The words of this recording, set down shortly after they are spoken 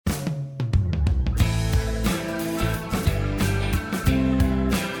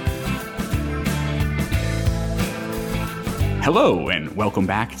Hello, and welcome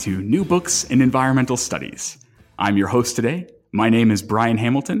back to New Books in Environmental Studies. I'm your host today. My name is Bryan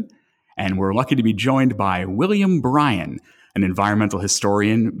Hamilton, and we're lucky to be joined by William Bryan, an environmental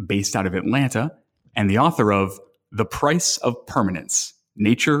historian based out of Atlanta, and the author of The Price of Permanence,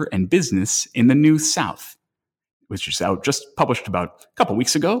 Nature and Business in the New South, which is out, just published about a couple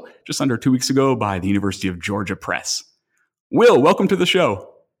weeks ago, just under 2 weeks ago by the University of Georgia Press. Will, welcome to the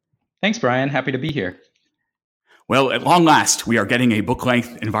show. Thanks, Bryan. Happy to be here. Well, at long last, we are getting a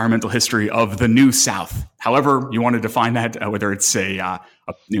book-length environmental history of the New South. However you want to define that, whether it's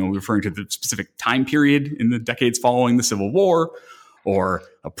referring to the specific time period in the decades following the Civil War, or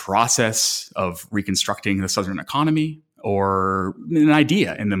a process of reconstructing the Southern economy, or an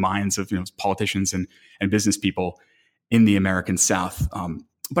idea in the minds of politicians and business people in the American South.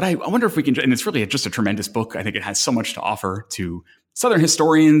 But I wonder if we can, and it's really just a tremendous book. I think it has so much to offer to Southern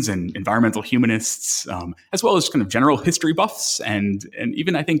historians and environmental humanists, as well as kind of general history buffs and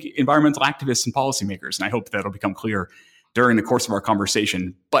even, I think, environmental activists and policymakers. And I hope that'll become clear during the course of our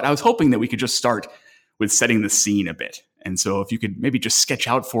conversation. But I was hoping that we could just start with setting the scene a bit. And so if you could maybe just sketch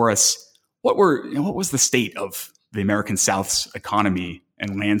out for us what was the state of the American South's economy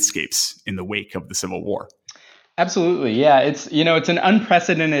and landscapes in the wake of the Civil War. Absolutely. Yeah. It's an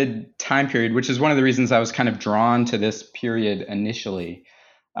unprecedented time period, which is one of the reasons I was kind of drawn to this period initially.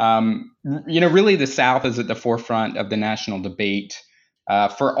 Really the South is at the forefront of the national debate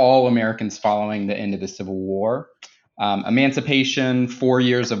for all Americans following the end of the Civil War. Emancipation, 4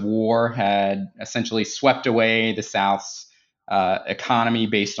 years of war had essentially swept away the South's economy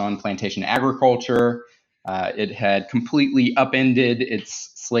based on plantation agriculture. It had completely upended its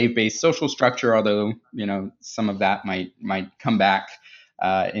slave-based social structure, although some of that might come back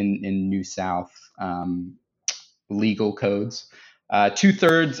in New South legal codes.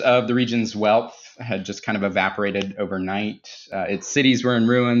 2/3 of the region's wealth had just kind of evaporated overnight. Its cities were in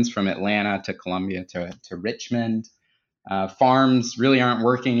ruins, from Atlanta to Columbia to Richmond. Farms really aren't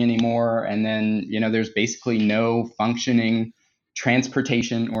working anymore, and then there's basically no functioning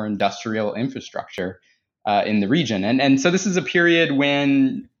transportation or industrial infrastructure in the region. And so this is a period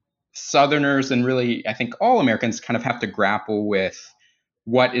when Southerners, and really I think all Americans, kind of have to grapple with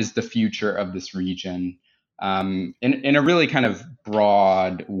what is the future of this region in a really kind of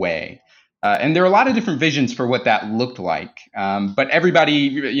broad way. And there are a lot of different visions for what that looked like. But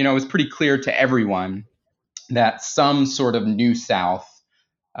everybody, it was pretty clear to everyone that some sort of New South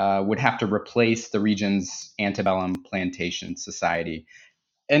would have to replace the region's antebellum plantation society.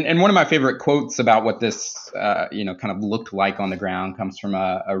 And one of my favorite quotes about what this, kind of looked like on the ground comes from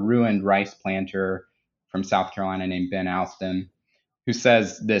a ruined rice planter from South Carolina named Ben Alston, who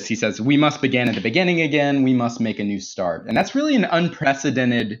says this. He says, "We must begin at the beginning again. We must make a new start." And that's really an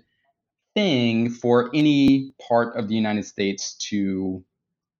unprecedented thing for any part of the United States to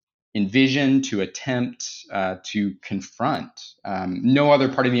envision, to attempt, to confront. No other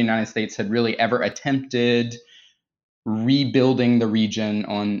part of the United States had really ever attempted rebuilding the region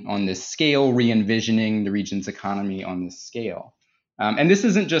on this scale, re-envisioning the region's economy on this scale. And this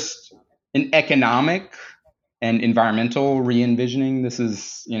isn't just an economic and environmental re-envisioning. This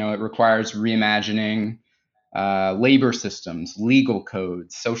is, it requires reimagining labor systems, legal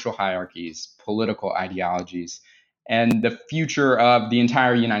codes, social hierarchies, political ideologies. And the future of the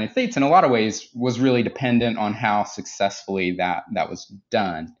entire United States, in a lot of ways, was really dependent on how successfully that was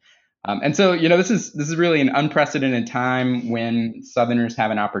done. And so, this is really an unprecedented time when Southerners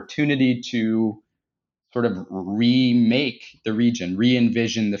have an opportunity to sort of remake the region,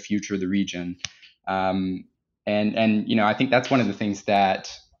 re-envision the future of the region. And I think that's one of the things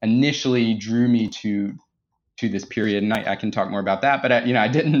that initially drew me to this period. And I can talk more about that, but I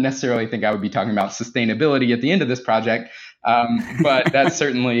didn't necessarily think I would be talking about sustainability at the end of this project. But that's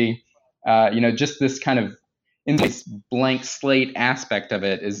certainly, just this kind of in this blank slate aspect of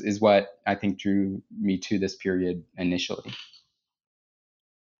it is what I think drew me to this period initially.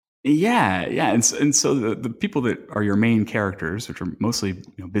 Yeah. And so the people that are your main characters, which are mostly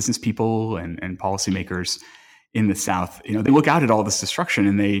business people and policymakers in the South, they look out at all this destruction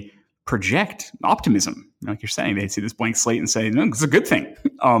and they project optimism. Like you're saying, they see this blank slate and say, no, it's a good thing.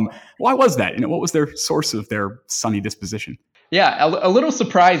 Why was that? What was their source of their sunny disposition? Yeah, a little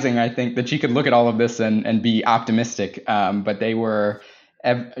surprising, I think, that you could look at all of this and be optimistic. But they were,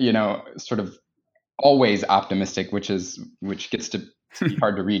 sort of always optimistic, which gets to be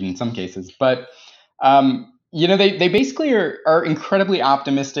hard to read in some cases. But, they basically are incredibly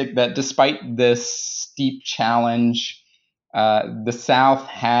optimistic that despite this steep challenge, the South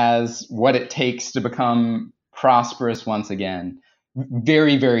has what it takes to become prosperous once again,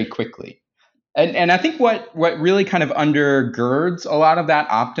 very, very quickly. And I think what really kind of undergirds a lot of that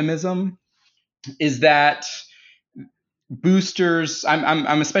optimism is that boosters,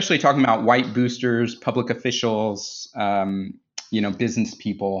 I'm especially talking about white boosters, public officials, business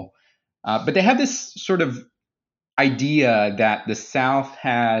people, but they have this sort of idea that the South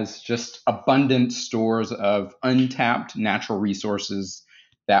has just abundant stores of untapped natural resources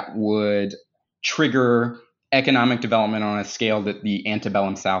that would trigger economic development on a scale that the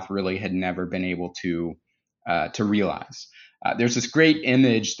antebellum South really had never been able to realize. There's this great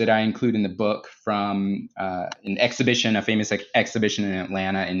image that I include in the book from an exhibition, a famous exhibition in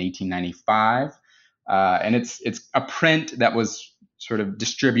Atlanta in 1895, and it's a print that was sort of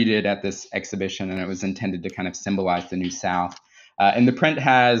distributed at this exhibition, and it was intended to kind of symbolize the New South. And the print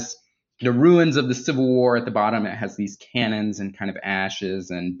has the ruins of the Civil War at the bottom. It has these cannons and kind of ashes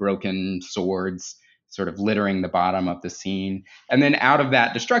and broken swords sort of littering the bottom of the scene. And then out of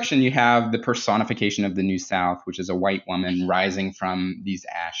that destruction, you have the personification of the New South, which is a white woman rising from these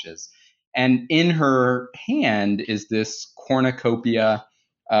ashes. And in her hand is this cornucopia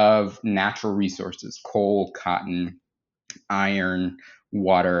of natural resources: coal, cotton, iron,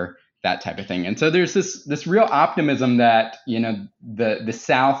 water, that type of thing. And so there's this real optimism that the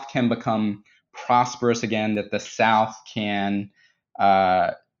South can become prosperous again, that the South can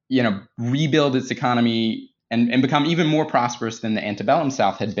rebuild its economy and become even more prosperous than the antebellum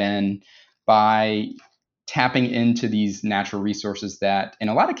South had been by tapping into these natural resources that, in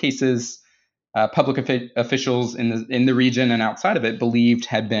a lot of cases, public officials in the region and outside of it believed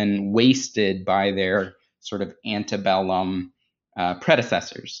had been wasted by their sort of antebellum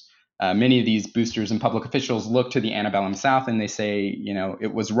predecessors. Many of these boosters and public officials look to the antebellum South and they say,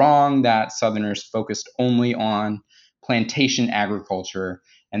 it was wrong that Southerners focused only on plantation agriculture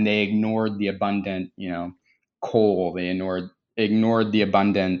and they ignored the abundant, coal. They ignored the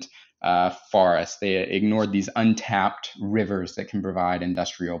abundant forests. They ignored these untapped rivers that can provide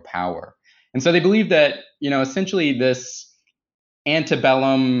industrial power. And so they believe that, essentially this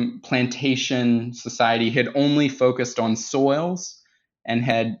antebellum plantation society had only focused on soils and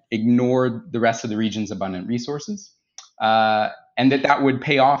had ignored the rest of the region's abundant resources, and that would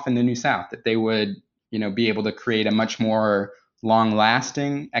pay off in the New South, that they would, be able to create a much more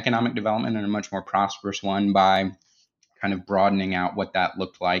long-lasting economic development and a much more prosperous one by kind of broadening out what that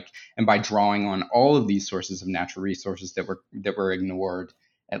looked like and by drawing on all of these sources of natural resources that were ignored,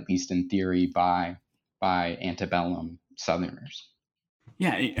 at least in theory, by antebellum Southerners.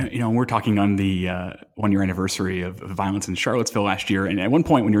 Yeah, we're talking on the 1-year anniversary of violence in Charlottesville last year, and at one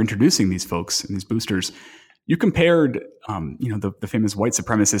point when you're introducing these folks and these boosters, you compared, the famous white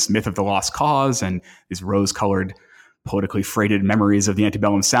supremacist myth of the lost cause and these rose-colored, politically freighted memories of the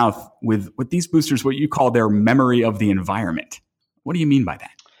antebellum South with these boosters, what you call their memory of the environment. What do you mean by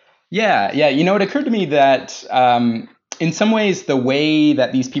that? Yeah. It occurred to me that in some ways, the way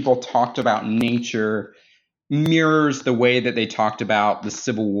that these people talked about nature mirrors the way that they talked about the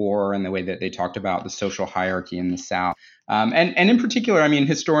Civil War and the way that they talked about the social hierarchy in the South. And in particular,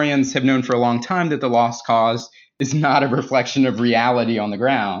 historians have known for a long time that the lost cause is not a reflection of reality on the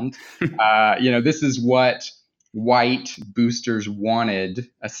ground. This is what white boosters wanted,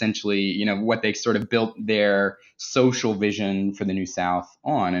 essentially, what they sort of built their social vision for the New South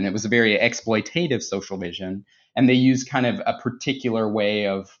on. And it was a very exploitative social vision. And they used kind of a particular way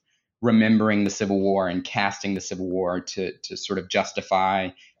of remembering the Civil War and casting the Civil War to sort of justify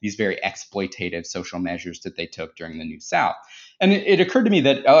these very exploitative social measures that they took during the New South. And it occurred to me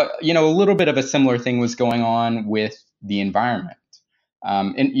that, a little bit of a similar thing was going on with the environment.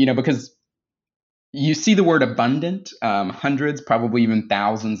 Because you see the word abundant hundreds, probably even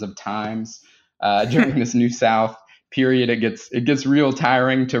thousands of times during this New South period. It gets real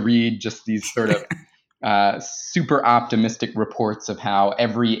tiring to read just these sort of super optimistic reports of how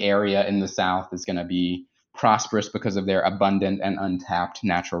every area in the South is going to be prosperous because of their abundant and untapped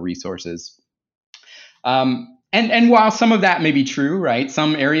natural resources. And while some of that may be true, right,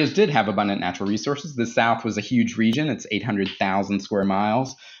 some areas did have abundant natural resources. The South was a huge region. It's 800,000 square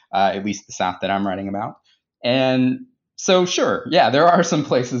miles, at least the South that I'm writing about. And so, sure, yeah, there are some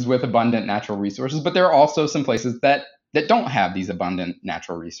places with abundant natural resources, but there are also some places that don't have these abundant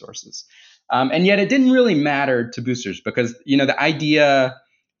natural resources. And yet it didn't really matter to boosters because, the idea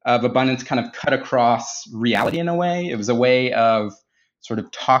of abundance kind of cut across reality in a way. It was a way of sort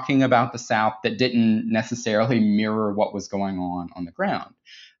of talking about the South that didn't necessarily mirror what was going on the ground.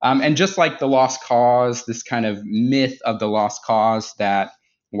 And just like the lost cause, this kind of myth of the lost cause that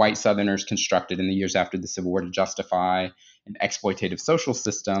white Southerners constructed in the years after the Civil War to justify an exploitative social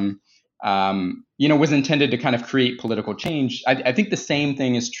system, was intended to kind of create political change. I think the same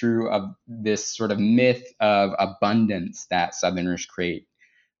thing is true of this sort of myth of abundance that Southerners create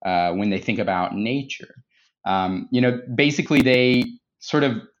when they think about nature. Basically they sort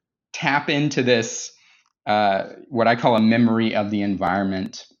of tap into this, what I call a memory of the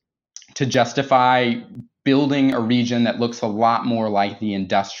environment, to justify building a region that looks a lot more like the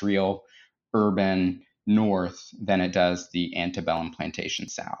industrial urban North than it does the antebellum plantation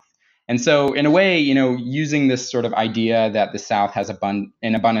South. And so, in a way, using this sort of idea that the South has an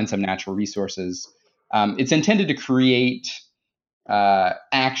abundance of natural resources, it's intended to create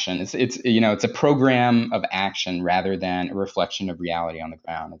action. It's a program of action rather than a reflection of reality on the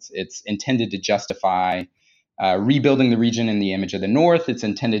ground. It's intended to justify rebuilding the region in the image of the North. It's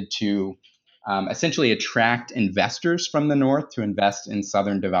intended to essentially attract investors from the North to invest in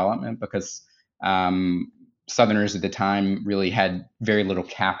Southern development, because Southerners at the time really had very little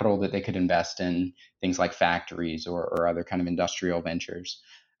capital that they could invest in things like factories or other kind of industrial ventures.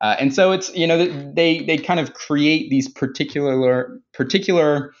 And so it's, they kind of create these particular,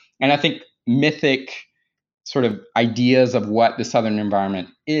 and I think mythic sort of ideas of what the Southern environment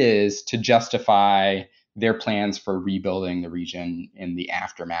is to justify their plans for rebuilding the region in the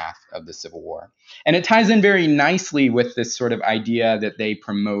aftermath of the Civil War. And it ties in very nicely with this sort of idea that they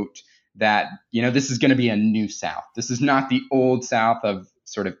promote that, this is going to be a new South. This is not the old South of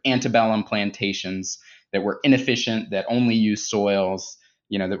sort of antebellum plantations that were inefficient, that only used soils,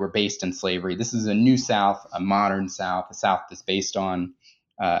 that were based in slavery. This is a new South, a modern South, a South that's based on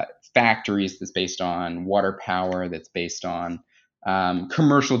factories, that's based on water power, that's based on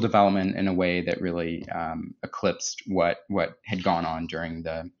commercial development in a way that really eclipsed what had gone on during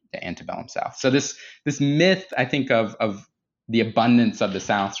the antebellum South. So this myth, I think, of the abundance of the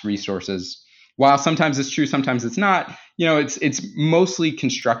South's resources, while sometimes it's true, sometimes it's not, it's mostly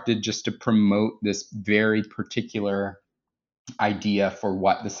constructed just to promote this very particular idea for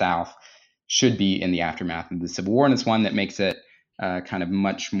what the South should be in the aftermath of the Civil War. And it's one that makes it kind of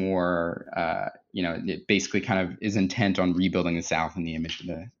much more, it basically kind of is intent on rebuilding the South in the image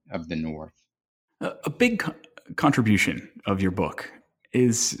of the North. A big contribution of your book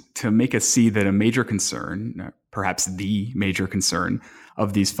is to make us see that a major concern, perhaps the major concern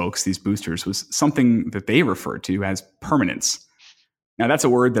of these folks, these boosters, was something that they referred to as permanence. Now, that's a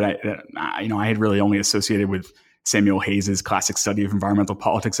word that I had really only associated with Samuel Hayes's classic study of environmental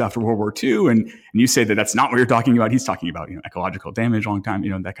politics after World War II. And you say that that's not what you're talking about. He's talking about, ecological damage, long time,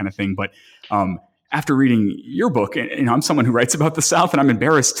 that kind of thing. But after reading your book, and I'm someone who writes about the South, and I'm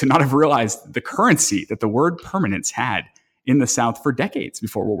embarrassed to not have realized the currency that the word permanence had in the South for decades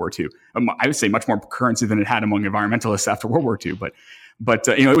before World War II. I would say much more currency than it had among environmentalists after World War II. But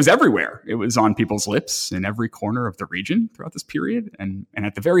it was everywhere. It was on people's lips in every corner of the region throughout this period, and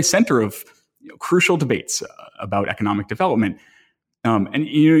at the very center of crucial debates about economic development. And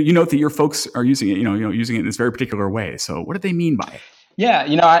you note that your folks are using it, using it in this very particular way. So what do they mean by it? Yeah,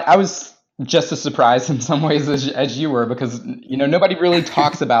 I was just as surprised in some ways as you were, because nobody really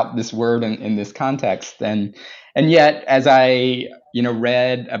talks about this word in this context, and yet as I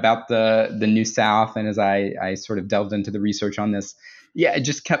read about the New South, and as I sort of delved into the research on this, it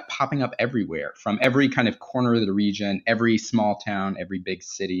just kept popping up everywhere, from every kind of corner of the region, every small town, every big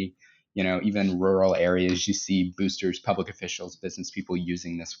city, even rural areas. You see boosters, public officials, business people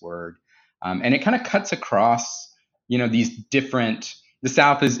using this word, and it kind of cuts across these different. The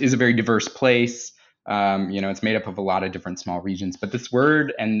South is a very diverse place. It's made up of a lot of different small regions, but this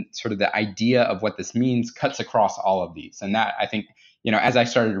word and sort of the idea of what this means cuts across all of these. And that, I think, as I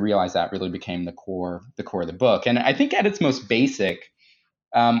started to realize, that really became the core of the book. And I think at its most basic,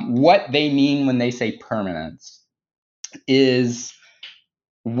 what they mean when they say permanence is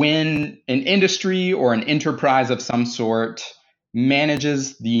when an industry or an enterprise of some sort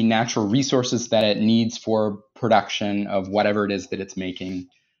manages the natural resources that it needs for production of whatever it is that it's making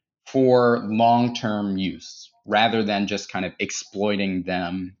for long-term use, rather than just kind of exploiting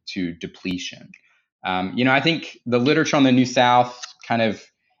them to depletion. I think the literature on the New South kind of,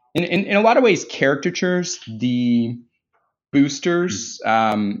 in a lot of ways, caricatures the boosters,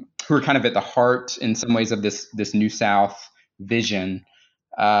 who are kind of at the heart, in some ways, of this New South vision,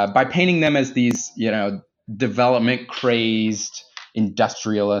 by painting them as these, development crazed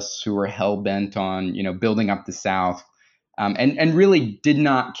industrialists who were hell bent on, building up the South, and really did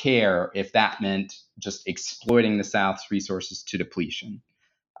not care if that meant just exploiting the South's resources to depletion.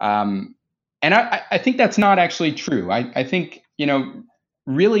 And I think that's not actually true. I think,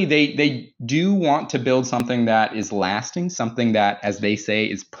 really they do want to build something that is lasting, something that, as they say,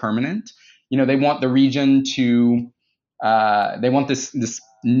 is permanent. They want the region to, they want this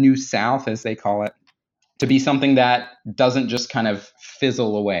New South, as they call it, to be something that doesn't just kind of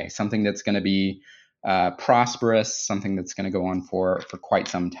fizzle away, something that's going to be prosperous, something that's going to go on for quite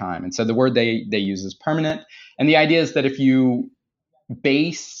some time. And so the word they use is permanent. And the idea is that if you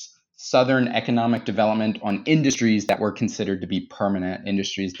base Southern economic development on industries that were considered to be permanent,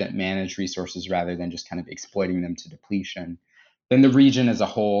 industries that manage resources rather than just kind of exploiting them to depletion, then the region as a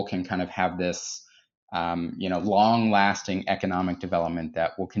whole can kind of have this long-lasting economic development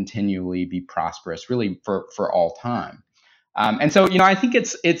that will continually be prosperous, really for all time. And so, I think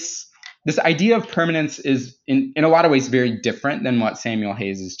it's this idea of permanence is in a lot of ways very different than what Samuel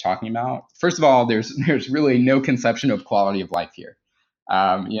Hayes is talking about. First of all, there's really no conception of quality of life here.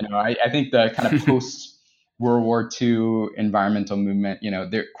 I think the kind of post World War II environmental movement,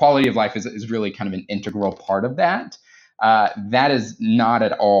 the quality of life is really kind of an integral part of that. That is not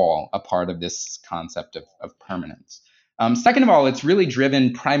at all a part of this concept of permanence. Second of all, it's really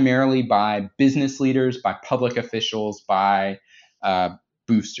driven primarily by business leaders, by public officials, by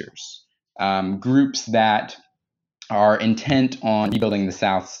boosters, groups that are intent on rebuilding the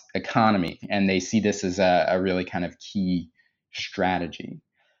South's economy, and they see this as a really kind of key strategy.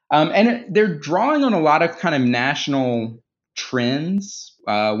 And they're drawing on a lot of kind of national trends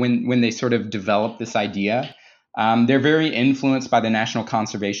when they sort of develop this idea. They're very influenced by the national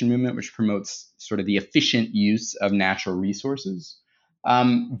conservation movement, which promotes sort of the efficient use of natural resources.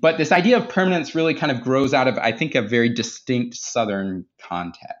 But this idea of permanence really kind of grows out of, I think, a very distinct Southern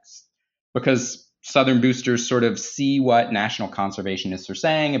context, because Southern boosters sort of see what national conservationists are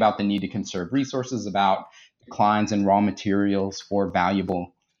saying about the need to conserve resources, about declines in raw materials for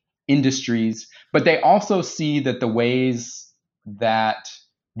valuable industries. But they also see that the ways that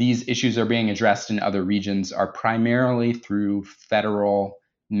these issues are being addressed in other regions are primarily through federal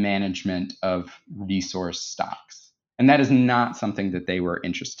management of resource stocks. And that is not something that they were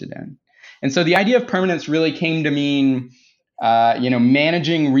interested in. And so the idea of permanence really came to mean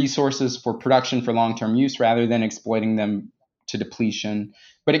managing resources for production for long-term use rather than exploiting them to depletion.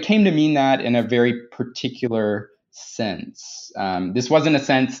 But it came to mean that in a very particular sense. This wasn't a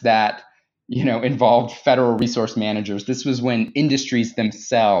sense that, involved federal resource managers. This was when industries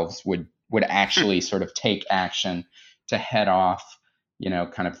themselves would actually sort of take action to head off,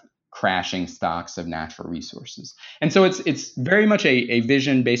 kind of crashing stocks of natural resources. And so it's very much a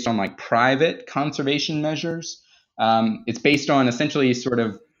vision based on like private conservation measures. It's based on essentially sort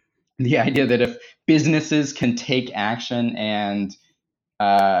of the idea that if businesses can take action and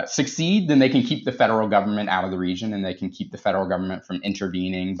succeed, then they can keep the federal government out of the region, and they can keep the federal government from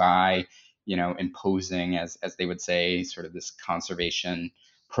intervening by, imposing, as they would say, sort of this conservation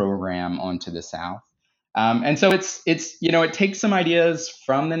program onto the South. And so it takes some ideas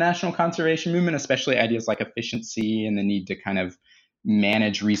from the national conservation movement, especially ideas like efficiency and the need to kind of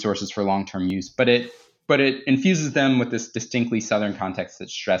manage resources for long-term use, but it infuses them with this distinctly Southern context that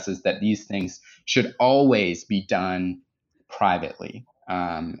stresses that these things should always be done privately,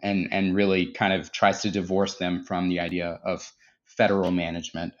 and really kind of tries to divorce them from the idea of federal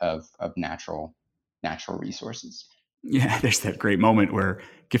management of natural resources. Yeah, there's that great moment where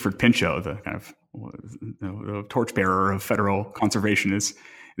Gifford Pinchot, the kind of the torchbearer of federal conservation, is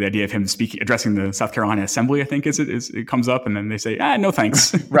the idea of him addressing the South Carolina Assembly, I think, is it comes up, and then they say, no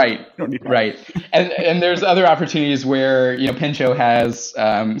thanks. Right, right. And there's other opportunities where, Pinchot has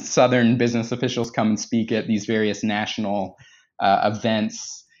Southern business officials come and speak at these various national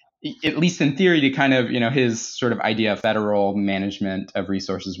events, at least in theory, to kind of, his sort of idea of federal management of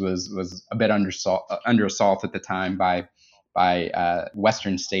resources was a bit under assault at the time by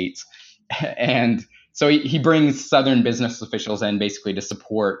Western states. And so he brings Southern business officials in basically to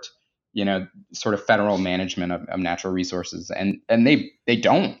support, sort of federal management of natural resources. And they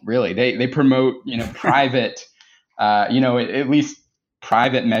don't really, they promote, private, at least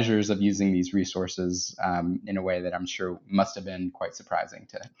private measures of using these resources in a way that I'm sure must have been quite surprising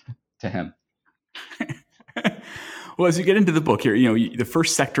to him. Well, as you get into the book here, the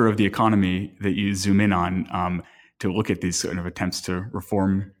first sector of the economy that you zoom in on to look at these sort of attempts to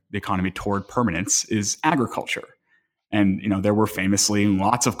reform the economy toward permanence is agriculture. And, there were famously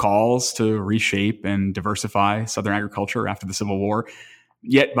lots of calls to reshape and diversify Southern agriculture after the Civil War.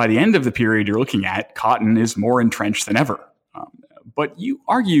 Yet by the end of the period you're looking at, cotton is more entrenched than ever. But you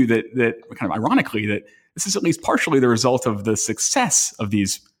argue that kind of ironically that this is at least partially the result of the success of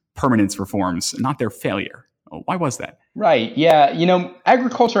these permanence reforms, not their failure. Why was that? Right. Yeah.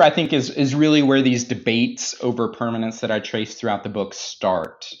 Agriculture, I think, is really where these debates over permanence that I trace throughout the book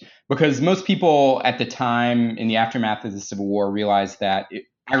start. Because most people at the time, in the aftermath of the Civil War, realized that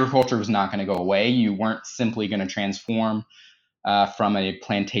agriculture was not going to go away. You weren't simply going to transform from a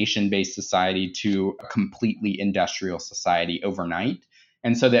plantation-based society to a completely industrial society overnight.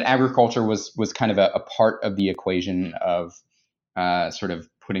 And so that agriculture was kind of a part of the equation of sort of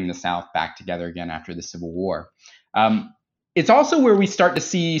putting the South back together again after the Civil War. It's also where we start to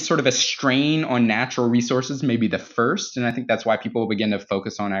see sort of a strain on natural resources, maybe the first, and I think that's why people begin to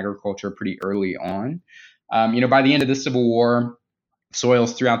focus on agriculture pretty early on. By the end of the Civil War,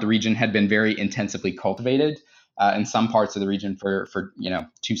 soils throughout the region had been very intensively cultivated in some parts of the region for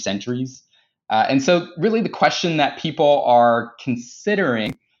 2 centuries. And so really the question that people are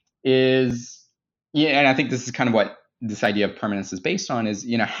considering is, and I think this is kind of what this idea of permanence is based on, is,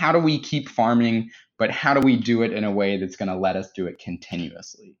 how do we keep farming, but how do we do it in a way that's going to let us do it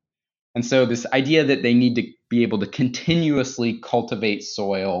continuously? And so this idea that they need to be able to continuously cultivate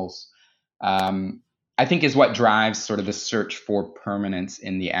soils, I think, is what drives sort of the search for permanence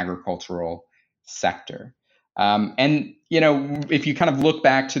in the agricultural sector. And, if you kind of look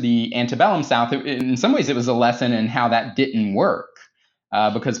back to the antebellum South, in some ways it was a lesson in how that didn't work,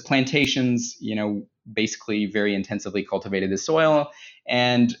 because plantations, basically very intensively cultivated the soil.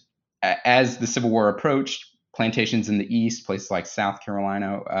 And as the Civil War approached, plantations in the East, places like South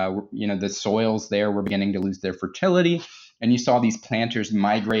Carolina, the soils there were beginning to lose their fertility. And you saw these planters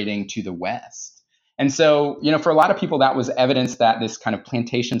migrating to the West. And so, for a lot of people, that was evidence that this kind of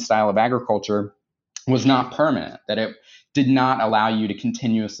plantation style of agriculture was not permanent, that it did not allow you to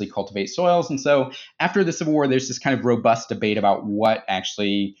continuously cultivate soils. And so after the Civil War, there's this kind of robust debate about what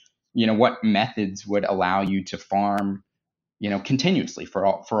actually, what methods would allow you to farm, continuously for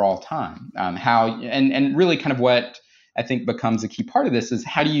all time. And really kind of what I think becomes a key part of this is,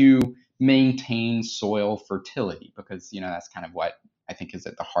 how do you maintain soil fertility? Because, that's kind of what I think is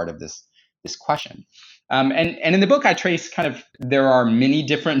at the heart of this question. And in the book, I trace kind of, there are many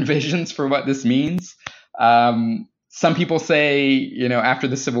different visions for what this means. Some people say, after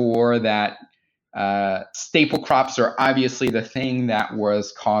the Civil War, that staple crops are obviously the thing that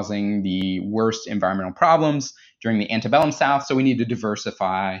was causing the worst environmental problems during the antebellum South. So we need to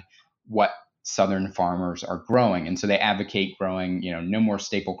diversify what Southern farmers are growing. And so they advocate growing, no more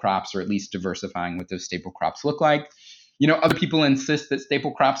staple crops, or at least diversifying what those staple crops look like. Other people insist that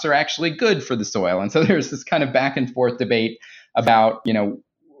staple crops are actually good for the soil. And so there's this kind of back and forth debate about,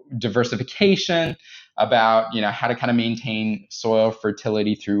 diversification, about, how to kind of maintain soil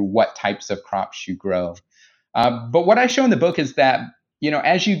fertility through what types of crops you grow. But what I show in the book is that,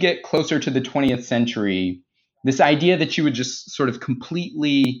 as you get closer to the 20th century, this idea that you would just sort of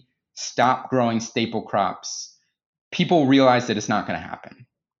completely stop growing staple crops, people realize that it's not going to happen.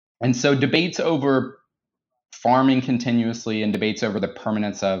 And so debates over farming continuously and debates over the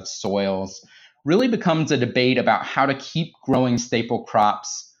permanence of soils really becomes a debate about how to keep growing staple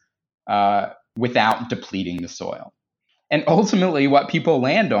crops without depleting the soil. And ultimately, what people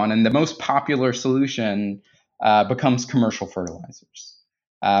land on, and the most popular solution, becomes commercial fertilizers.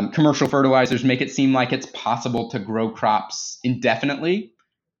 Commercial fertilizers make it seem like it's possible to grow crops indefinitely,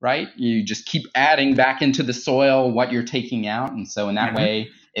 right? You just keep adding back into the soil what you're taking out. And so in that way,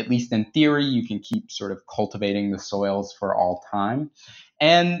 at least in theory, you can keep sort of cultivating the soils for all time.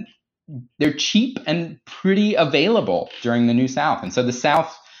 And they're cheap and pretty available during the New South. And so the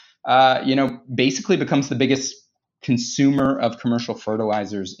South, basically becomes the biggest consumer of commercial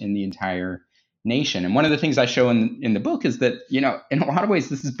fertilizers in the entire nation. And one of the things I show in the book is that, in a lot of ways,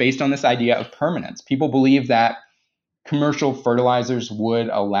 this is based on this idea of permanence. People believe that commercial fertilizers would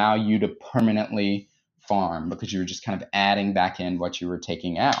allow you to permanently farm because you were just kind of adding back in what you were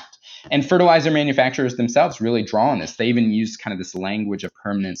taking out. And fertilizer manufacturers themselves really draw on this. They even use kind of this language of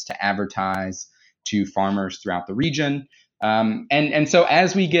permanence to advertise to farmers throughout the region. And so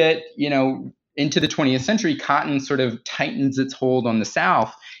as we get, into the 20th century, cotton sort of tightens its hold on the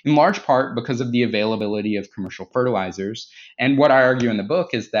South, in large part because of the availability of commercial fertilizers. And what I argue in the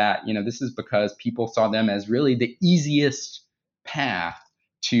book is that, this is because people saw them as really the easiest path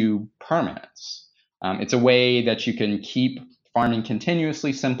to permanence. It's a way that you can keep farming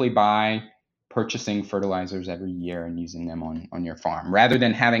continuously simply by purchasing fertilizers every year and using them on your farm, rather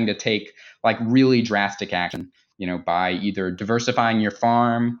than having to take like really drastic action, by either diversifying your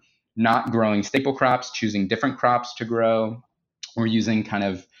farm, not growing staple crops, choosing different crops to grow, or using kind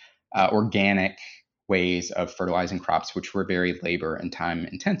of organic ways of fertilizing crops, which were very labor and time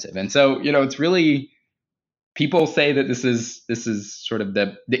intensive. And so, it's really, people say that this is sort of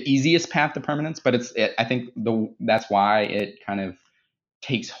the easiest path to permanence, but I think that's why it kind of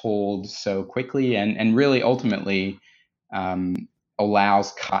takes hold so quickly and really ultimately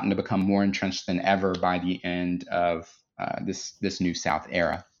allows cotton to become more entrenched than ever by the end of this New South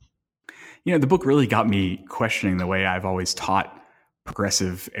era. The book really got me questioning the way I've always taught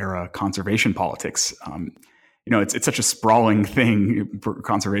progressive era conservation politics. It's such a sprawling thing,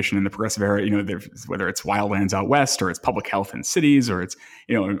 conservation in the progressive era. Whether it's wildlands out west, or it's public health in cities, or it's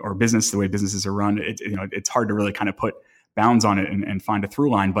or business, the way businesses are run. It's hard to really kind of put bounds on it and find a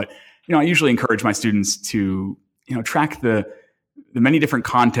through line. But I usually encourage my students to track the many different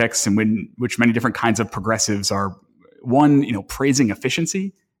contexts in which many different kinds of progressives are, one, praising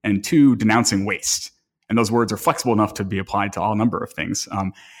efficiency, and two, denouncing waste. And those words are flexible enough to be applied to all number of things.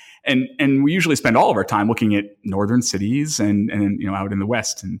 And we usually spend all of our time looking at northern cities and out in the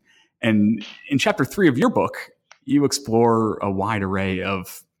West. And in chapter 3 of your book, you explore a wide array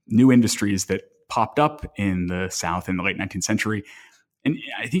of new industries that popped up in the South in the late 19th century. And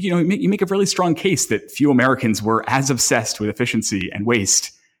I think you make a really strong case that few Americans were as obsessed with efficiency and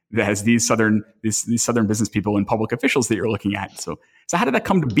waste as these southern business people and public officials that you're looking at. So how did that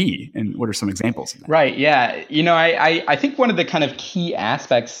come to be, and what are some examples of that? Right. Yeah. I think one of the kind of key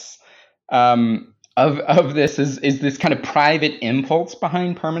aspects of this is this kind of private impulse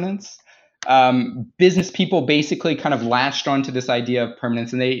behind permanence. Business people basically kind of latched onto this idea of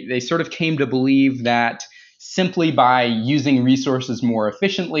permanence, and they sort of came to believe that simply by using resources more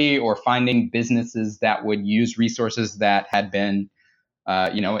efficiently, or finding businesses that would use resources that had been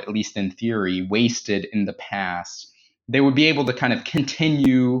at least in theory, wasted in the past, they would be able to kind of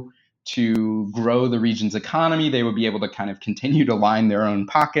continue to grow the region's economy. They would be able to kind of continue to line their own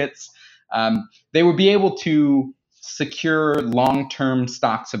pockets. They would be able to secure long-term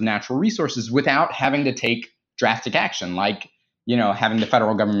stocks of natural resources without having to take drastic action, like having the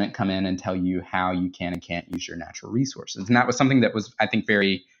federal government come in and tell you how you can and can't use your natural resources. And that was something that was, I think,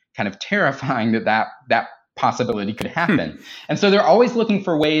 very kind of terrifying, that possibility could happen. And so they're always looking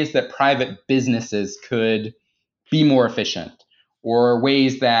for ways that private businesses could be more efficient, or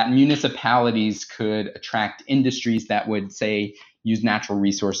ways that municipalities could attract industries that would, say, use natural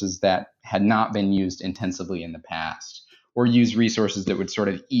resources that had not been used intensively in the past, or use resources that would sort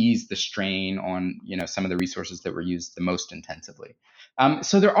of ease the strain on some of the resources that were used the most intensively.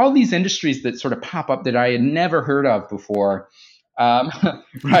 So there are all these industries that sort of pop up that I had never heard of before.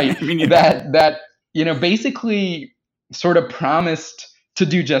 Right. that basically sort of promised to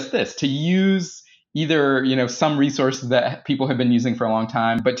do just this, to use either, some resources that people have been using for a long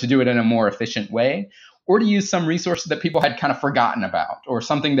time, but to do it in a more efficient way, or to use some resources that people had kind of forgotten about, or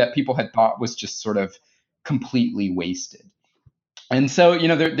something that people had thought was just sort of completely wasted. And so,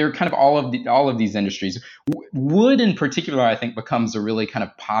 there are kind of all of these industries. Wood in particular, I think, becomes a really kind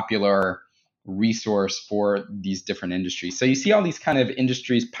of popular resource for these different industries. So you see all these kind of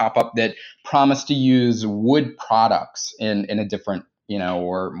industries pop up that promise to use wood products in a different,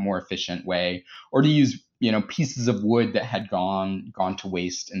 or more efficient way, or to use, pieces of wood that had gone to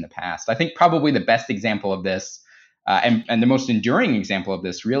waste in the past. I think probably the best example of this, and the most enduring example of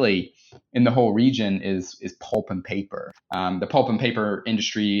this, really, in the whole region is pulp and paper. The pulp and paper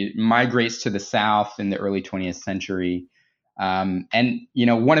industry migrates to the South in the early 20th century. And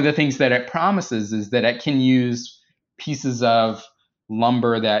one of the things that it promises is that it can use pieces of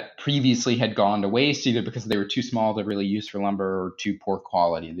lumber that previously had gone to waste, either because they were too small to really use for lumber, or too poor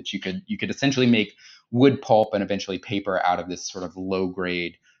quality, that you could essentially make wood pulp and eventually paper out of this sort of low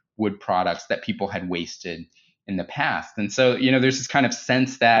grade wood products that people had wasted in the past. And so, there's this kind of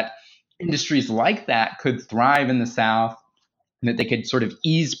sense that industries like that could thrive in the South, and that they could sort of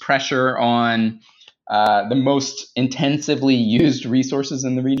ease pressure on the most intensively used resources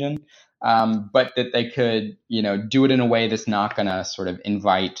in the region, but that they could, do it in a way that's not going to sort of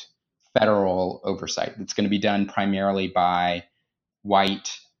invite federal oversight. That's going to be done primarily by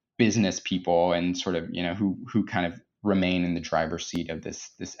white business people, and sort of, who kind of remain in the driver's seat of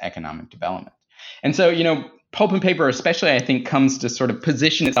this economic development. And so, pulp and paper especially, I think, comes to sort of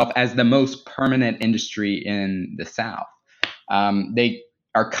position itself as the most permanent industry in the South. They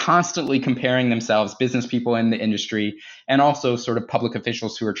are constantly comparing themselves, business people in the industry, and also sort of public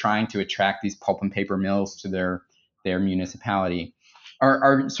officials who are trying to attract these pulp and paper mills to their municipality,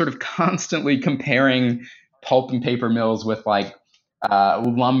 are sort of constantly comparing pulp and paper mills with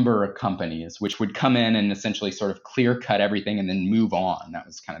lumber companies, which would come in and essentially sort of clear cut everything and then move on. That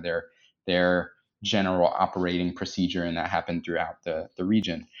was kind of their general operating procedure, and that happened throughout the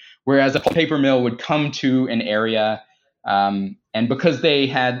region. Whereas a pulp and paper mill would come to an area, and because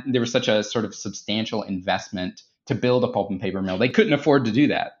there was such a sort of substantial investment to build a pulp and paper mill, they couldn't afford to do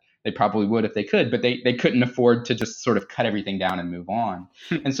that. They probably would if they could, but they couldn't afford to just sort of cut everything down and move on.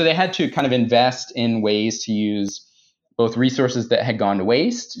 And so they had to kind of invest in ways to use both resources that had gone to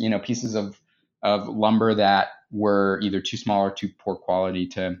waste, pieces of lumber that were either too small or too poor quality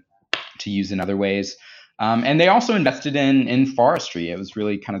to to use in other ways. And they also invested in forestry. It was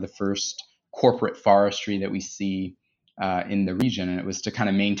really kind of the first corporate forestry that we see in the region, and it was to kind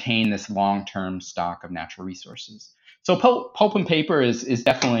of maintain this long-term stock of natural resources. So pulp and paper is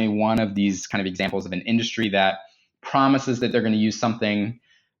definitely one of these kind of examples of an industry that promises that they're going to use something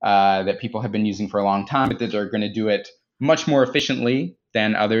that people have been using for a long time, but that they're going to do it much more efficiently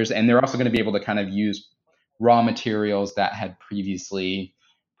than others, and they're also going to be able to kind of use raw materials that had previously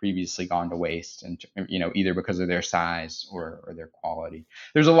gone to waste, and either because of their size or their quality.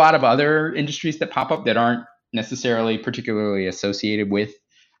 There's a lot of other industries that pop up that aren't necessarily particularly associated with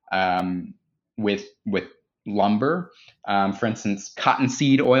with lumber. For instance,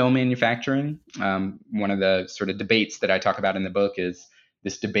 cottonseed oil manufacturing. One of the sort of debates that I talk about in the book is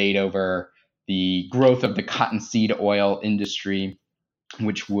this debate over the growth of the cottonseed oil industry,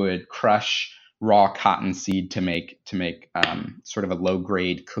 which would crush raw cottonseed to make sort of a low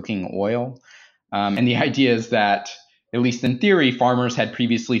grade cooking oil. And the idea is that, at least in theory, farmers had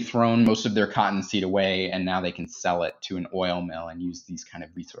previously thrown most of their cottonseed away, and now they can sell it to an oil mill and use these kind of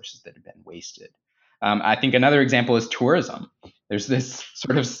resources that have been wasted. I think another example is tourism. There's this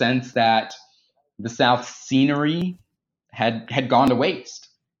sort of sense that the South's scenery had gone to waste.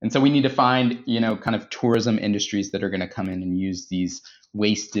 And so we need to find, kind of tourism industries that are going to come in and use these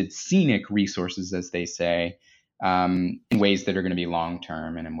wasted scenic resources, as they say, in ways that are going to be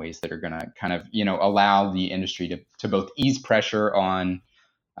long-term and in ways that are going to kind of, allow the industry to both ease pressure on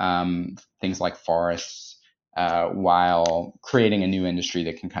things like forests while creating a new industry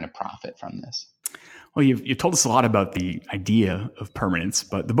that can kind of profit from this. Well, you've told us a lot about the idea of permanence,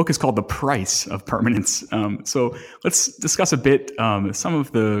 but the book is called The Price of Permanence. So let's discuss a bit some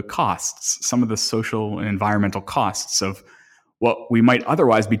of the costs, some of the social and environmental costs of what we might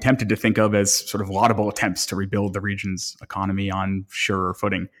otherwise be tempted to think of as sort of laudable attempts to rebuild the region's economy on surer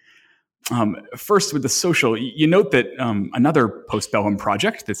footing. First, with the social, you note that another postbellum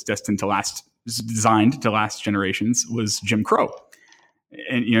project that's designed to last generations was Jim Crow.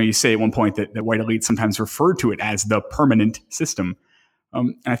 And you say at one point that white elites sometimes referred to it as the permanent system.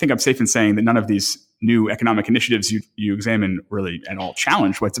 And I think I'm safe in saying that none of these new economic initiatives you examine really at all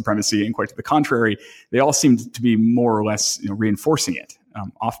challenge white supremacy, and quite to the contrary, they all seem to be more or less reinforcing it,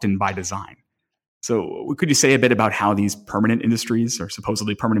 often by design. So could you say a bit about how these permanent industries, or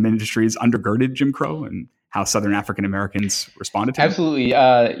supposedly permanent industries, undergirded Jim Crow and how Southern African Americans responded to it? Absolutely.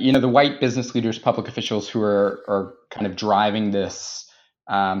 The white business leaders, public officials who are kind of driving this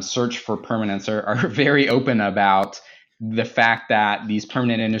search for permanence are very open about the fact that these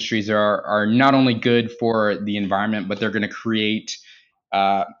permanent industries are not only good for the environment, but they're going to create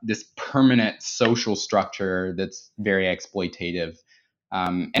this permanent social structure that's very exploitative.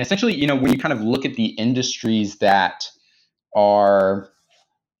 And essentially, when you kind of look at the industries that are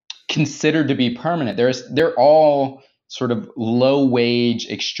considered to be permanent, they're all sort of low wage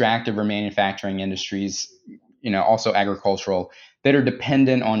extractive or manufacturing industries, also agricultural, that are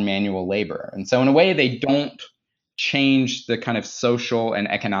dependent on manual labor. And so in a way, they don't change the kind of social and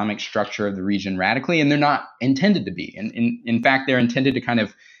economic structure of the region radically, and they're not intended to be. And in fact, they're intended to kind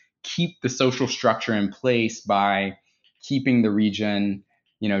of keep the social structure in place by keeping the region,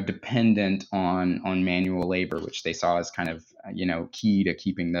 dependent on manual labor, which they saw as kind of, key to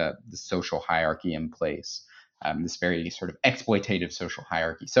keeping the social hierarchy in place. This very sort of exploitative social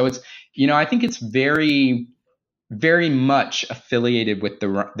hierarchy. So it's, I think it's very, very much affiliated with the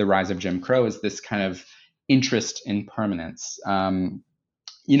rise of Jim Crow, is this kind of interest in permanence.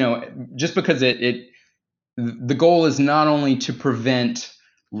 Just because the goal is not only to prevent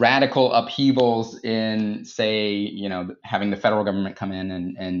radical upheavals in, say, having the federal government come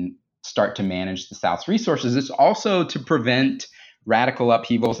in and start to manage the South's resources, it's also to prevent radical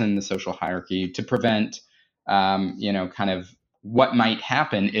upheavals in the social hierarchy, to prevent, kind of what might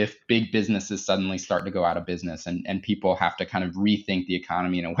happen if big businesses suddenly start to go out of business and people have to kind of rethink the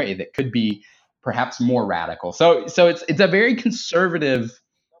economy in a way that could be perhaps more radical. So it's a very conservative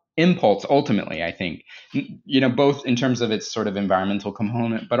impulse, ultimately, I think, both in terms of its sort of environmental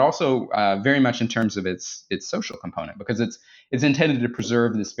component, but also very much in terms of its social component, because it's intended to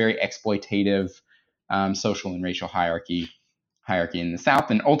preserve this very exploitative social and racial hierarchy in the South.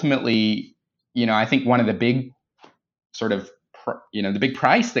 And ultimately, I think one of the big sort of the big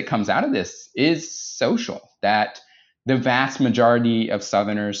price that comes out of this is social, that the vast majority of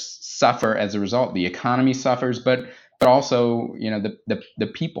Southerners suffer as a result. The economy suffers, but also,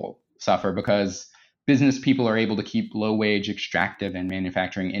 the people suffer, because business people are able to keep low wage extractive and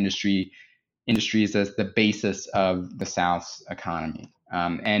manufacturing industries as the basis of the South's economy.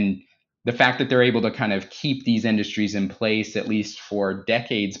 And the fact that they're able to kind of keep these industries in place at least for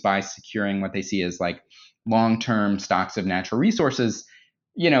decades by securing what they see as like long-term stocks of natural resources,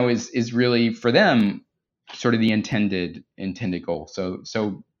 is really for them sort of the intended goal. So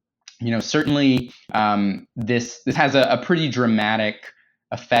certainly this has a pretty dramatic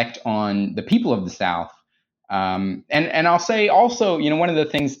effect on the people of the South. And I'll say also, one of the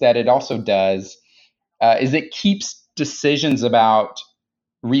things that it also does is it keeps decisions about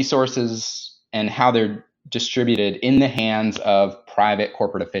resources and how they're distributed in the hands of private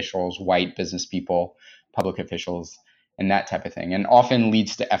corporate officials, white business people, public officials, and that type of thing, and often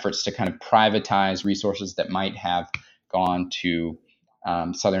leads to efforts to kind of privatize resources that might have gone to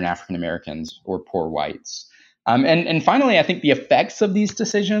Southern African Americans or poor whites. And finally, I think the effects of these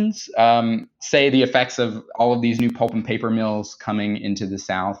decisions, say the effects of all of these new pulp and paper mills coming into the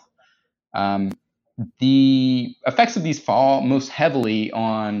South, the effects of these fall most heavily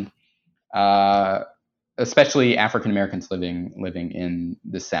on especially African Americans living in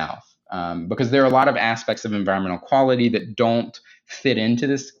the South, because there are a lot of aspects of environmental quality that don't fit into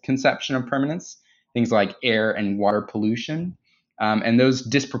this conception of permanence, things like air and water pollution, and those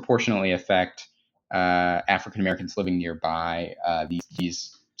disproportionately affect African Americans living nearby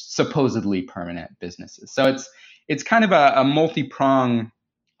these supposedly permanent businesses. So it's kind of a multi-pronged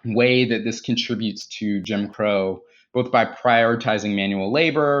way that this contributes to Jim Crow, both by prioritizing manual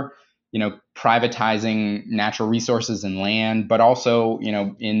labor, privatizing natural resources and land, but also,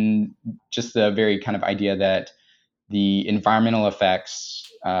 in just the very kind of idea that the environmental effects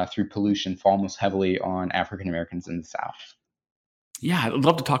through pollution fall most heavily on African Americans in the South. Yeah, I'd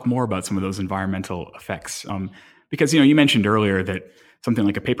love to talk more about some of those environmental effects, because you mentioned earlier that something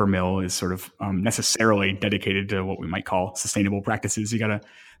like a paper mill is sort of necessarily dedicated to what we might call sustainable practices.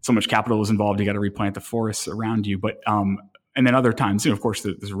 So much capital is involved. You got to replant the forests around you, but and then other times, of course,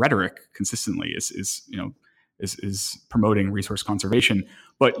 this rhetoric consistently is promoting resource conservation.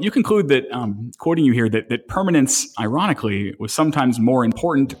 But you conclude that, quoting you here, that permanence, ironically, was sometimes more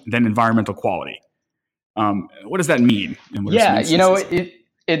important than environmental quality. What does that mean?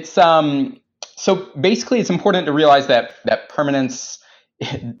 It's so basically it's important to realize that permanence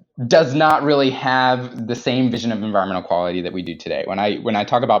does not really have the same vision of environmental quality that we do today. When I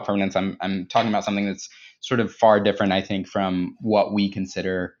talk about permanence, I'm talking about something that's sort of far different, I think, from what we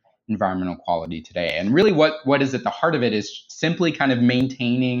consider environmental quality today. And really what is at the heart of it is simply kind of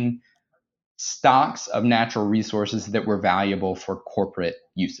maintaining stocks of natural resources that were valuable for corporate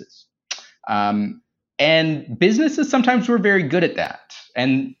uses. And businesses sometimes were very good at that.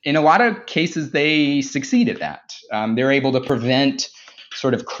 And in a lot of cases, they succeed at that. They're able to prevent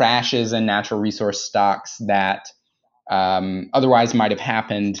sort of crashes in natural resource stocks that otherwise might have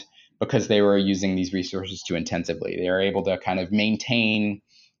happened because they were using these resources too intensively. They are able to kind of maintain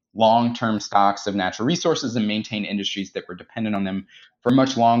long-term stocks of natural resources and maintain industries that were dependent on them for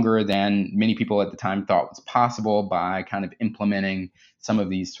much longer than many people at the time thought was possible by kind of implementing some of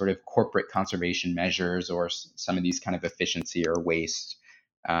these sort of corporate conservation measures or some of these kind of efficiency or waste,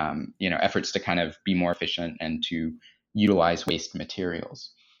 efforts to kind of be more efficient and to utilize waste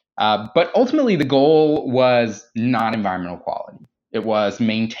materials. But ultimately, the goal was not environmental quality. It was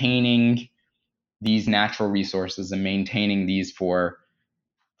maintaining these natural resources and maintaining these for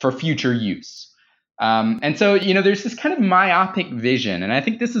future use. And so, there's this kind of myopic vision. And I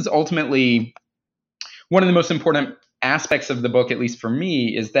think this is ultimately one of the most important aspects of the book, at least for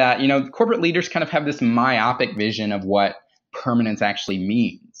me, is that, corporate leaders kind of have this myopic vision of what permanence actually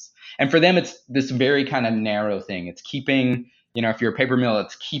means. And for them, it's this very kind of narrow thing. It's keeping, if you're a paper mill,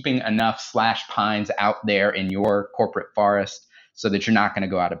 it's keeping enough slash pines out there in your corporate forest so that you're not going to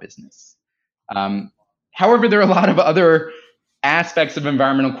go out of business. However, there are a lot of other aspects of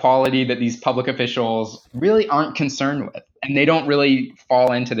environmental quality that these public officials really aren't concerned with, and they don't really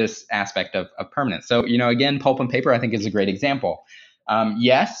fall into this aspect of permanence. So, again, pulp and paper, I think, is a great example.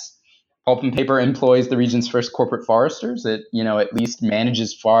 Yes, pulp and paper employs the region's first corporate foresters. It, at least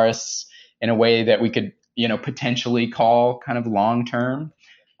manages forests in a way that we could, potentially call kind of long-term.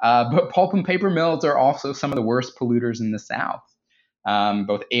 But pulp and paper mills are also some of the worst polluters in the South,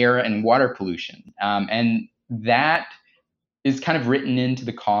 both air and water pollution. And that is kind of written into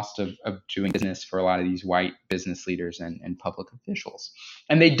the cost of doing business for a lot of these white business leaders and public officials.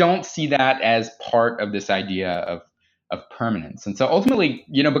 And they don't see that as part of this idea of permanence. And so ultimately,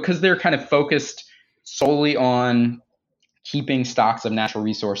 because they're kind of focused solely on keeping stocks of natural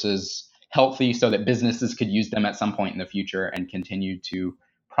resources healthy so that businesses could use them at some point in the future and continue to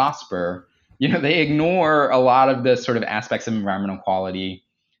prosper, they ignore a lot of the sort of aspects of environmental quality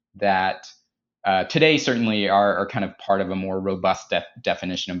that today certainly are kind of part of a more robust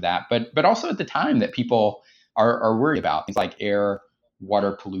definition of that. But also at the time that people are worried about things like air,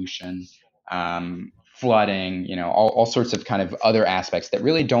 water pollution, flooding, all sorts of kind of other aspects that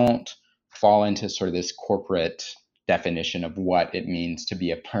really don't fall into sort of this corporate definition of what it means to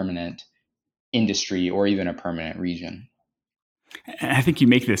be a permanent industry or even a permanent region. And I think you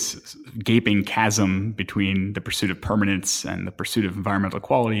make this gaping chasm between the pursuit of permanence and the pursuit of environmental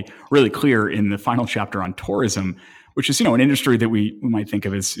quality really clear in the final chapter on tourism, which is, an industry that we might think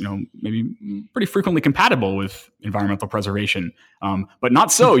of as, maybe pretty frequently compatible with environmental preservation, but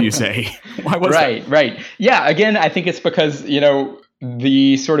not so, you say. Why was that? Right. Yeah. Again, I think it's because,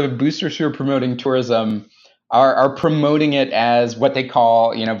 the sort of boosters who are promoting tourism are promoting it as what they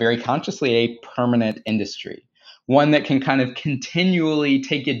call, very consciously a permanent industry, one that can kind of continually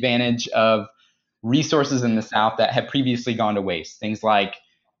take advantage of resources in the South that have previously gone to waste, things like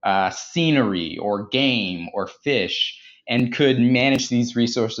scenery or game or fish, and could manage these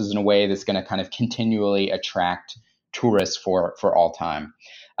resources in a way that's going to kind of continually attract tourists for all time.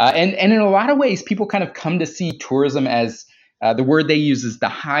 And in a lot of ways, people kind of come to see tourism as the word they use is the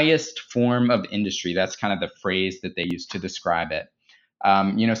highest form of industry. That's kind of the phrase that they use to describe it.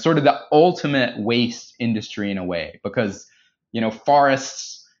 Sort of the ultimate waste industry in a way, because,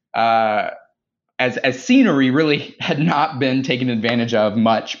 forests as scenery really had not been taken advantage of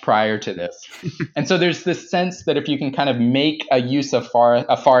much prior to this. And so there's this sense that if you can kind of make a use of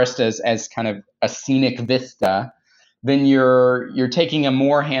a forest as kind of a scenic vista, then you're taking a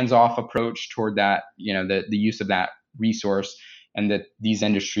more hands-off approach toward that, the use of that resource, and that these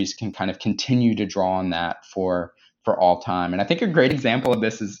industries can kind of continue to draw on that for all time. And I think a great example of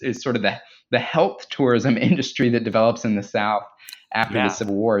this is sort of the health tourism industry that develops in the South after the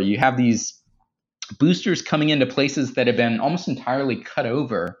Civil War. You have these boosters coming into places that have been almost entirely cut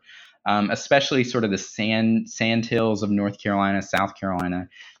over, especially sort of the sand hills of North Carolina, South Carolina,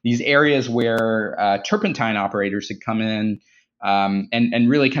 these areas where turpentine operators had come in and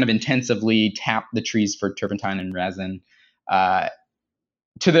really kind of intensively tapped the trees for turpentine and resin,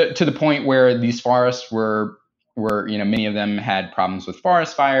 to the point where these forests were many of them had problems with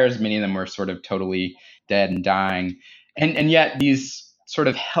forest fires. Many of them were sort of totally dead and dying. And yet these sort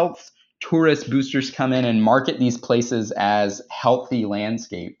of health tourist boosters come in and market these places as healthy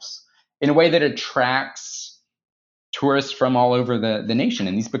landscapes in a way that attracts tourists from all over the nation.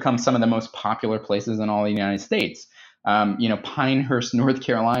 And these become some of the most popular places in all the United States. Pinehurst, North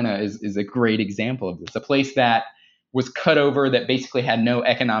Carolina is a great example of this, a place that was cut over, that basically had no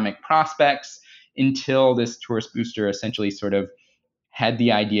economic prospects until this tourist booster essentially sort of had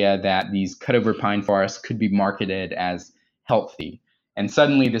the idea that these cut over pine forests could be marketed as healthy. And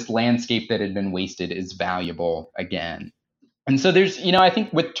suddenly this landscape that had been wasted is valuable again. And so there's, I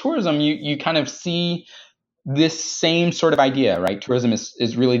think with tourism, you kind of see this same sort of idea, right? Tourism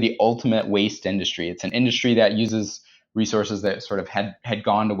is really the ultimate waste industry. It's an industry that uses resources that sort of had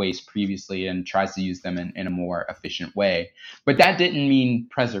gone to waste previously and tries to use them in a more efficient way. But that didn't mean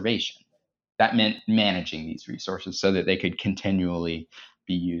preservation. That meant managing these resources so that they could continually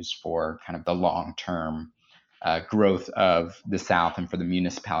be used for kind of the long-term growth of the South and for the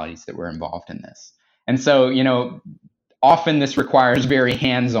municipalities that were involved in this. And so, often this requires very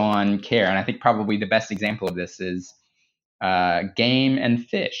hands-on care. And I think probably the best example of this is game and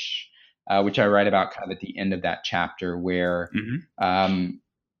fish, which I write about kind of at the end of that chapter, where, to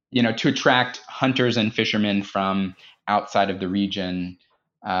attract hunters and fishermen from outside of the region,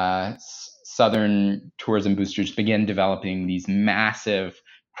 Southern tourism boosters began developing these massive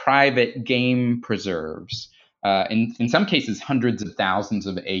private game preserves, in some cases hundreds of thousands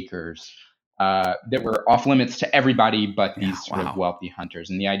of acres, that were off limits to everybody but these sort of wealthy hunters.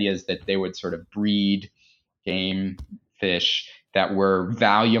 And the idea is that they would sort of breed game fish that were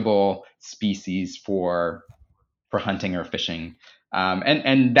valuable species for hunting or fishing.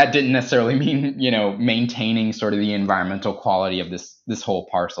 And that didn't necessarily mean, maintaining sort of the environmental quality of this whole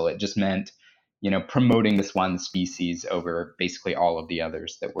parcel. It just meant, promoting this one species over basically all of the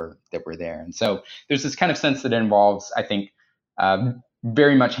others that were there. And so there's this kind of sense that it involves, I think,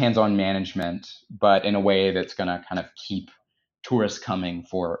 very much hands-on management, but in a way that's going to kind of keep tourists coming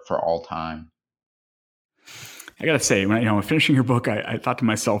for all time. I gotta say, when finishing your book, I thought to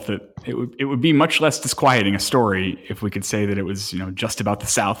myself that it would be much less disquieting a story if we could say that it was just about the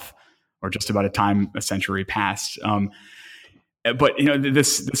South or just about a century past. But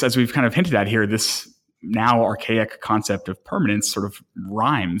this, as we've kind of hinted at here, this now archaic concept of permanence sort of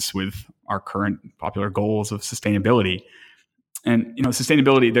rhymes with our current popular goals of sustainability. And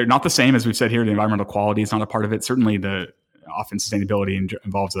sustainability, they're not the same, as we've said here. The environmental quality is not a part of it. Certainly, often sustainability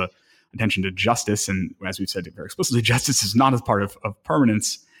involves a attention to justice. And as we've said very explicitly, justice is not a part of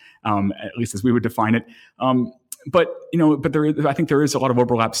permanence, at least as we would define it. But I think there is a lot of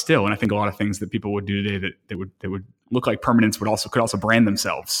overlap still, and I think a lot of things that people would do today that would look like permanence could also brand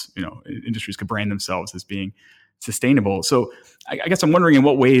themselves. Industries could brand themselves as being sustainable. So I guess I'm wondering, in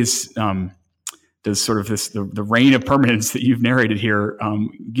what ways does sort of the reign of permanence that you've narrated here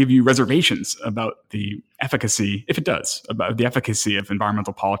give you reservations about the efficacy, if it does, about the efficacy of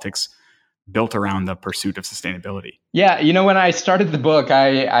environmental politics built around the pursuit of sustainability? Yeah, when I started the book,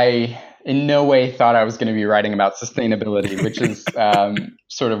 I in no way thought I was going to be writing about sustainability, which is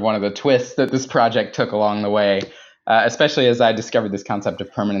sort of one of the twists that this project took along the way, especially as I discovered this concept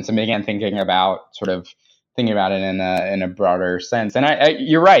of permanence and began thinking about it in a broader sense. And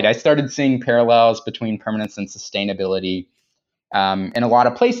you're right, I started seeing parallels between permanence and sustainability in a lot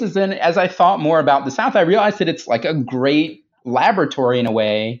of places. And as I thought more about the South, I realized that it's like a great laboratory in a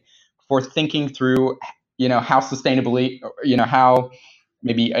way for thinking through, how sustainably, how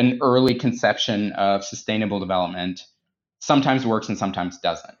maybe an early conception of sustainable development sometimes works and sometimes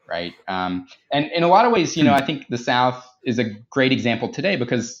doesn't, right? And in a lot of ways, I think the South is a great example today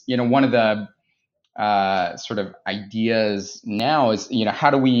because, one of the sort of ideas now is,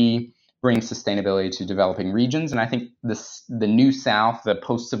 how do we bring sustainability to developing regions? And I think the new South, the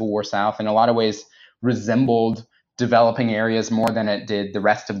post-Civil War South, in a lot of ways resembled developing areas more than it did the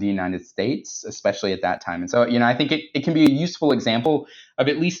rest of the United States, especially at that time. And so, I think it can be a useful example of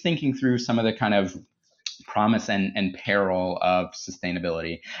at least thinking through some of the kind of promise and peril of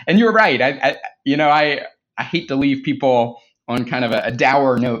sustainability. And you're right. I hate to leave people on kind of a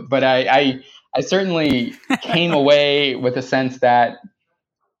dour note, but I certainly came away with a sense that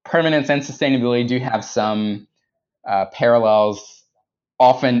permanence and sustainability do have some parallels,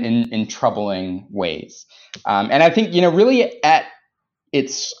 often in troubling ways. And I think, really at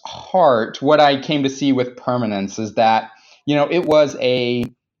its heart, what I came to see with permanence is that, it was a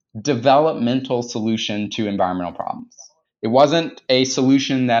developmental solution to environmental problems. It wasn't a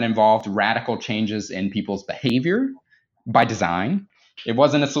solution that involved radical changes in people's behavior by design. It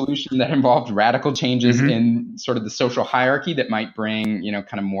wasn't a solution that involved radical changes in sort of the social hierarchy that might bring,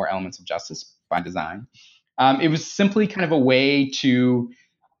 kind of more elements of justice by design. It was simply kind of a way to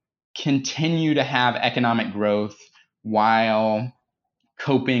continue to have economic growth while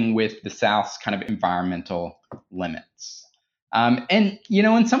coping with the South's kind of environmental limits. And,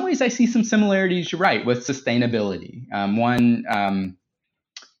 in some ways I see some similarities, you're right, with sustainability. One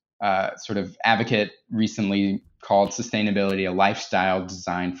sort of advocate recently called sustainability a lifestyle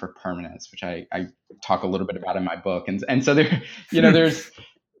designed for permanence, which I talk a little bit about in my book. And so there,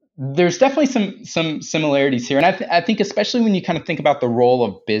 there's definitely some similarities here. And I think especially when you kind of think about the role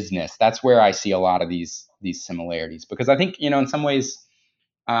of business, that's where I see a lot of these similarities. Because I think, in some ways,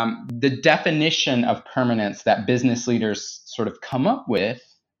 the definition of permanence that business leaders sort of come up with,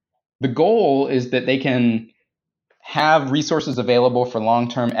 the goal is that they can have resources available for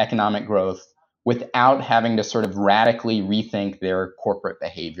long-term economic growth without having to sort of radically rethink their corporate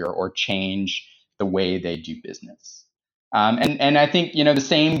behavior or change the way they do business. And I think, the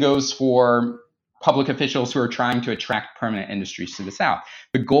same goes for public officials who are trying to attract permanent industries to the South.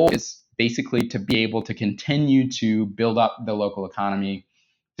 The goal is basically to be able to continue to build up the local economy,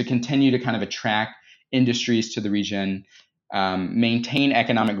 to continue to kind of attract industries to the region, maintain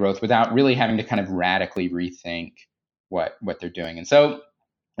economic growth without really having to kind of radically rethink what they're doing. And so,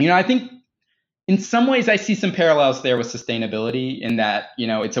 I think in some ways I see some parallels there with sustainability in that,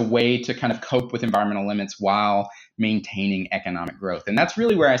 it's a way to kind of cope with environmental limits while maintaining economic growth. And that's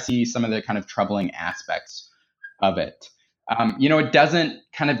really where I see some of the kind of troubling aspects of it. It doesn't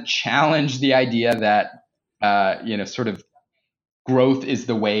kind of challenge the idea that, sort of growth is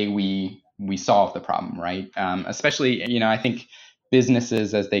the way we solve the problem, right? Especially, I think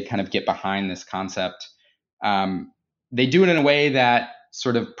businesses, as they kind of get behind this concept, they do it in a way that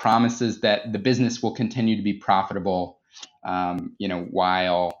sort of promises that the business will continue to be profitable,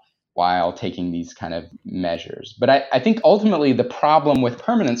 while taking these kind of measures. But I think ultimately the problem with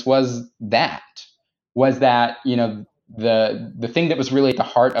permanence was that, the thing that was really at the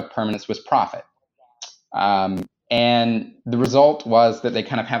heart of permanence was profit. And the result was that they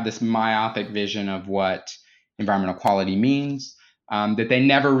kind of have this myopic vision of what environmental quality means, that they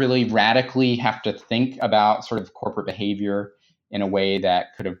never really radically have to think about sort of corporate behavior in a way that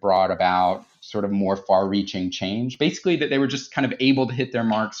could have brought about sort of more far-reaching change. Basically, that they were just kind of able to hit their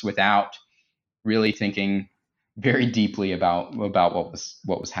marks without really thinking very deeply about what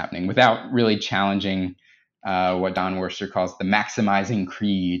was happening, without really challenging what Don Worcester calls the maximizing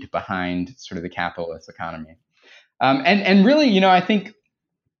creed behind sort of the capitalist economy. And really, I think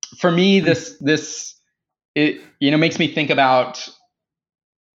for me, this it makes me think about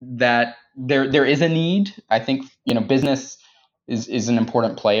that there is a need. I think business is an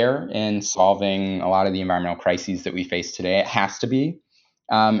important player in solving a lot of the environmental crises that we face today. It has to be.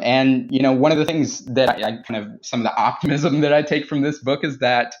 And one of the things that I kind of some of the optimism that I take from this book is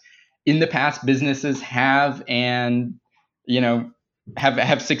that in the past businesses have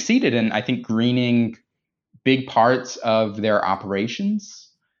have succeeded in, I think, greening big parts of their operations.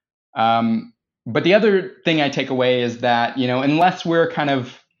 But the other thing I take away is that unless we're kind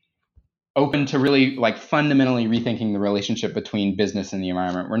of open to really fundamentally rethinking the relationship between business and the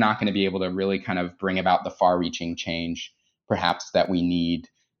environment, we're not going to be able to really kind of bring about the far-reaching change perhaps that we need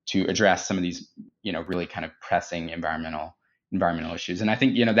to address some of these really kind of pressing environmental issues. And I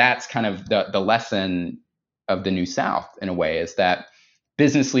think that's kind of the lesson of the New South in a way, is that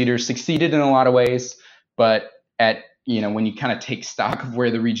business leaders succeeded in a lot of ways, but when you kind of take stock of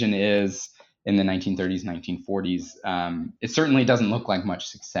where the region is in the 1930s, 1940s, it certainly doesn't look like much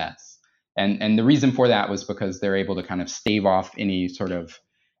success. And the reason for that was because they're able to kind of stave off any sort of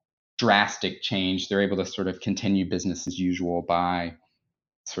drastic change. They're able to sort of continue business as usual by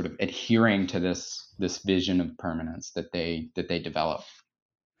sort of adhering to this vision of permanence that they develop.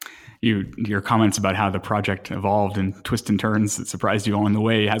 Your comments about how the project evolved and twists and turns that surprised you along the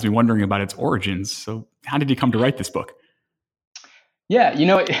way has me wondering about its origins. So how did you come to write this book? Yeah,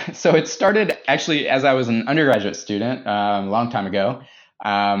 so it started actually as I was an undergraduate student a long time ago.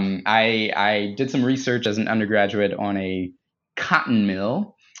 I did some research as an undergraduate on a cotton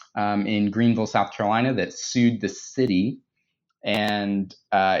mill in Greenville, South Carolina, that sued the city. And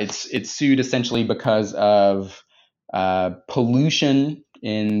it's sued essentially because of pollution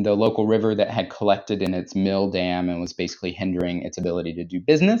in the local river that had collected in its mill dam and was basically hindering its ability to do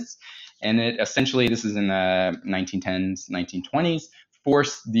business. And it essentially, this is in the 1910s, 1920s,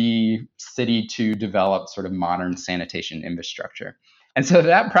 forced the city to develop sort of modern sanitation infrastructure. And so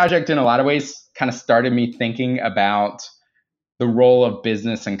that project, in a lot of ways, kind of started me thinking about the role of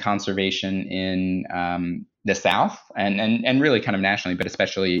business and conservation in the South, and really kind of nationally, but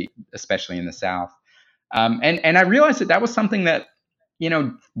especially in the South. And I realized that was something that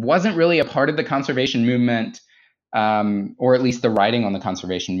wasn't really a part of the conservation movement, or at least the writing on the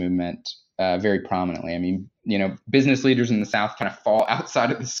conservation movement very prominently. I mean, business leaders in the South kind of fall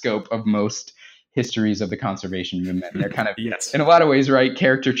outside of the scope of most histories of the conservation movement. And they're kind of, yes, in a lot of ways, right,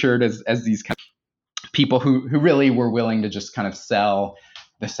 caricatured as these kind of people who really were willing to just kind of sell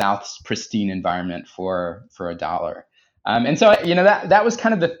the South's pristine environment for $1. And so, that was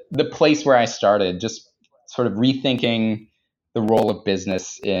kind of the place where I started, just sort of rethinking the role of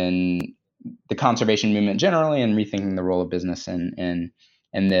business in the conservation movement generally, and rethinking the role of business in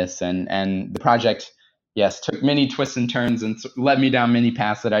this. And the project, yes, took many twists and turns and led me down many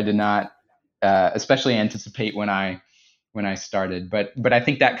paths that I did not especially anticipate when I started. But I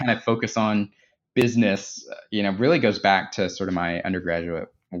think that kind of focus on business, really goes back to sort of my undergraduate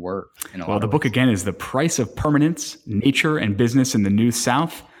work. Well, the book again is The Price of Permanence: Nature and Business in the New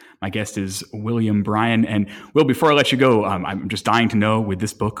South. My guest is William Bryan. And Will, before I let you go, I'm just dying to know, with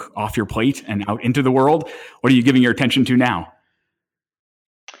this book off your plate and out into the world, what are you giving your attention to now?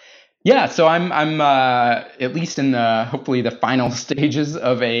 Yeah, so I'm at least in hopefully the final stages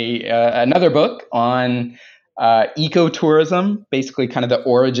of another book on ecotourism, basically kind of the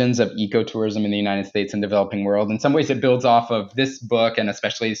origins of ecotourism in the United States and developing world. In some ways, it builds off of this book, and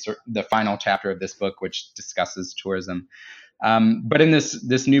especially the final chapter of this book, which discusses tourism. But in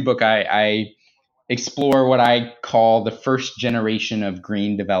this new book, I explore what I call the first generation of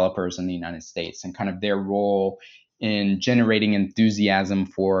green developers in the United States, and kind of their role in generating enthusiasm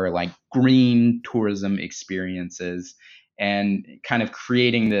for green tourism experiences, and kind of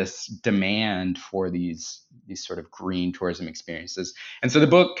creating this demand for these sort of green tourism experiences. And so the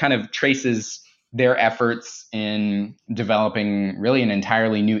book kind of traces their efforts in developing really an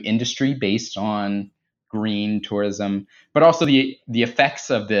entirely new industry based on green tourism, but also the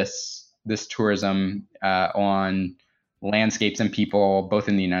effects of this tourism on landscapes and people, both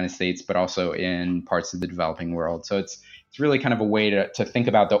in the United States, but also in parts of the developing world. So it's really kind of a way to think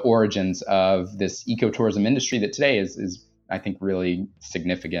about the origins of this ecotourism industry that today is I think, really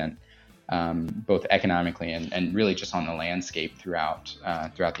significant, both economically and really just on the landscape throughout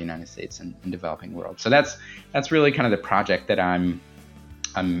the United States and developing world. So that's really kind of the project that I'm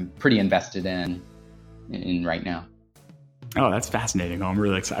pretty invested in right now. Oh, that's fascinating. Oh, I'm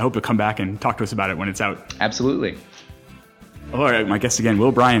really excited. I hope you'll come back and talk to us about it when it's out. Absolutely. All right, my guest again,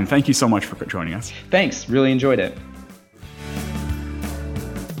 Will Bryan. Thank you so much for joining us. Thanks. Really enjoyed it.